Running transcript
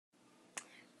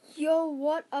Yo,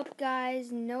 what up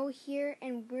guys? No here,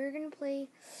 and we're gonna play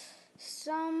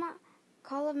some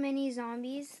Call of Mini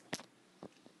Zombies.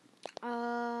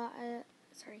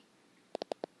 Sorry.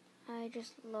 I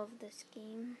just love this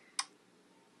game.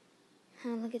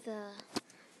 Look at that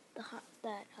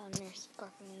nurse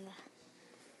scarfing in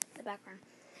the background.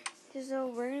 So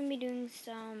we're gonna be doing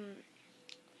some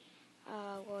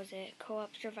co-op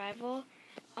survival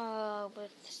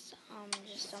with just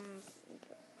some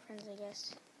friends, I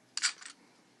guess.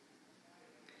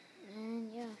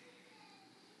 And yeah.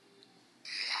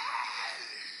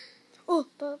 Oh,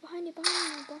 but behind you. He's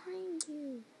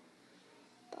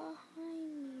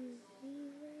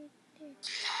right there.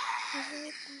 He's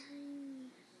right behind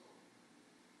you.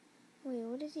 Wait,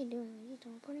 what is he doing? Is he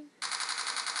teleporting?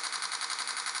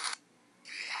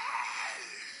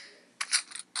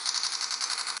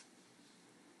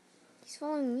 He's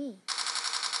following me.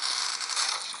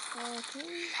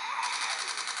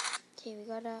 Okay, we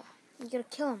gotta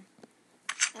kill him.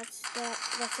 That's our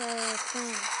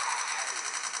plan.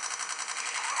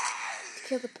 To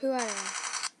kill the poo out of him.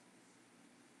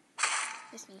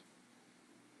 That's me.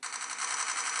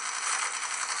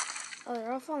 Oh,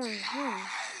 they're all following him.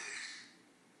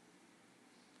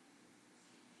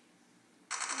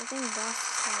 I think boss is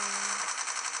following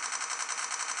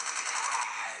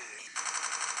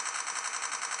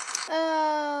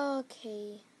him. Okay.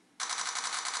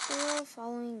 They're all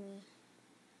following me.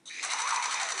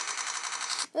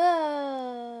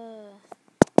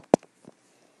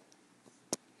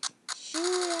 Shoot at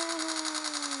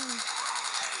him!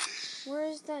 Where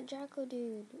is that Jacko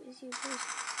dude? Is he?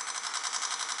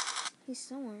 He's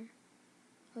somewhere.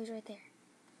 Oh, he's right there.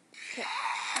 Okay,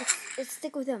 let's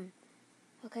stick with him.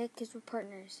 Okay, because we're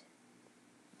partners.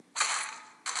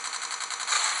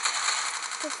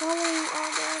 They're following me.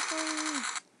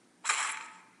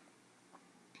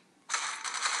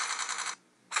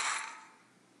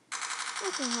 I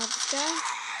can help this guy.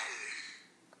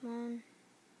 Come on.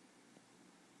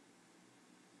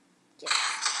 Yes.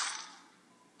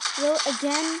 Yo,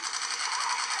 again?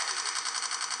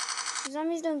 The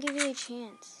zombies don't give you a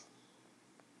chance.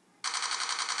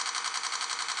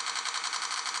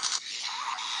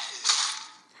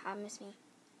 Miss me.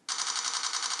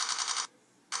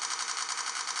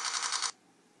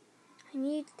 I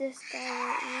need this guy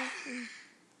right here.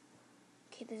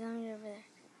 Okay, the zombie's over there.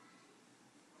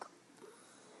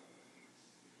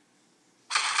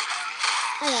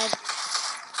 I died.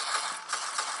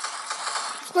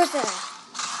 Of course I died.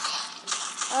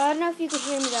 I don't know if you could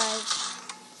hear me, guys.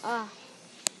 I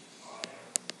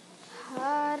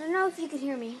don't know if you could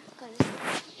hear me, because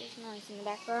there's noise in the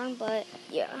background, but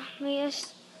yeah. Let me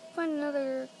just find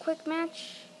another quick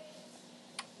match.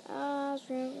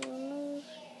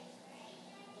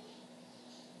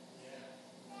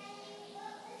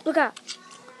 Look out.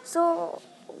 So,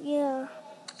 yeah.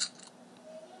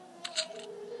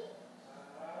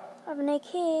 I have an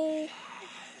AK.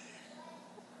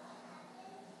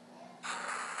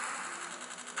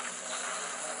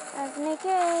 I have an AK.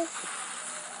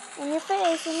 In your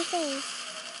face.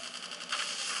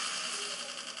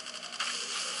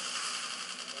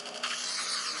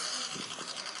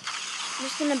 I'm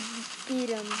just gonna beat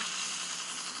him.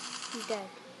 He's dead.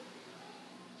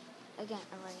 Again,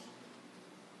 already.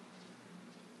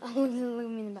 Oh, look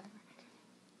at me in the background.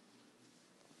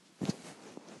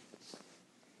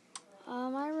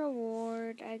 My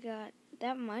reward, I got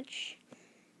that much.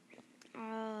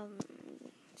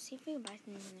 See if we can buy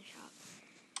something in the shop.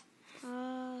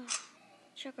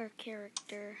 Check our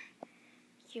character.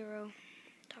 Hero.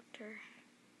 Doctor.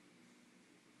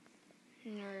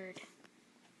 Nerd.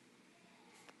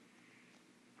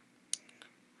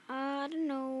 I don't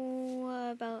know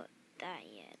about that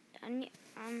yet. I'm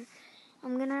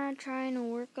gonna try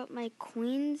and work up my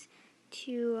coins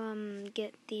to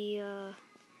get the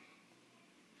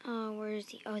where is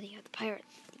he? Oh, they have the pirate.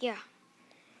 Yeah,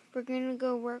 we're gonna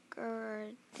go work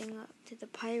our thing up to the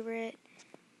pirate.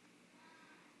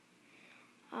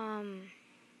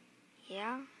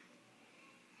 Yeah,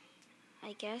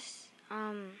 I guess.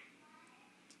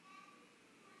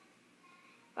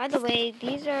 By the way,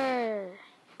 these are.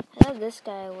 I thought this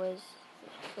guy was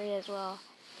free as well,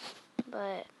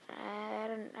 but I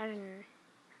didn't.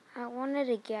 I wanted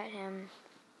to get him.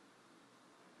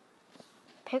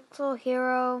 Pixel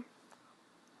Hero.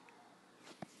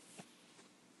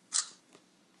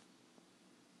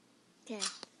 Okay,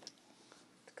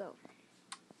 let's go.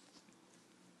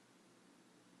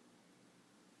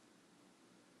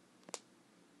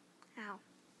 Ow.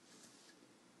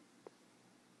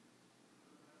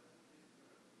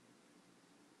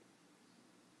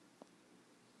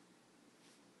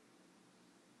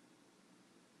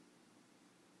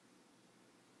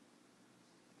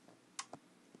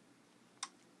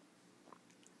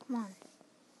 Come on.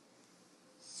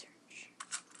 Search.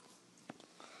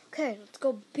 Okay, let's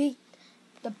go beat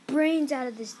the brains out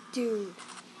of this dude.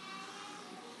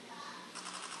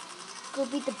 Go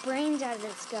beat the brains out of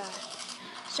this guy.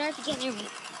 Sorry if you get near me.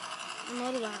 I'm a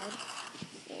little loud.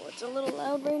 Oh, it's a little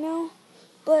loud right now,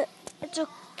 but it's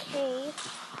okay.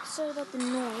 Sorry about the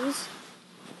noise.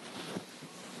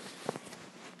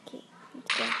 Okay,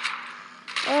 let's go.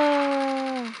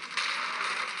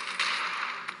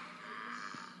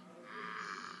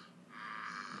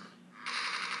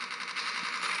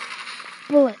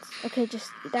 Bullets. Okay, just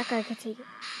that guy can take it.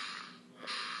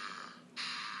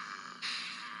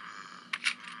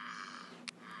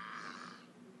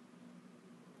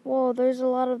 Whoa, there's a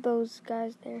lot of those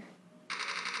guys there.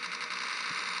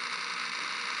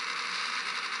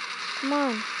 Come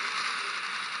on.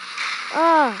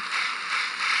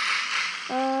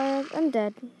 I'm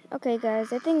dead. Okay,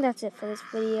 guys, I think that's it for this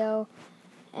video.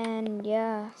 And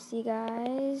yeah, see you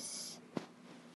guys.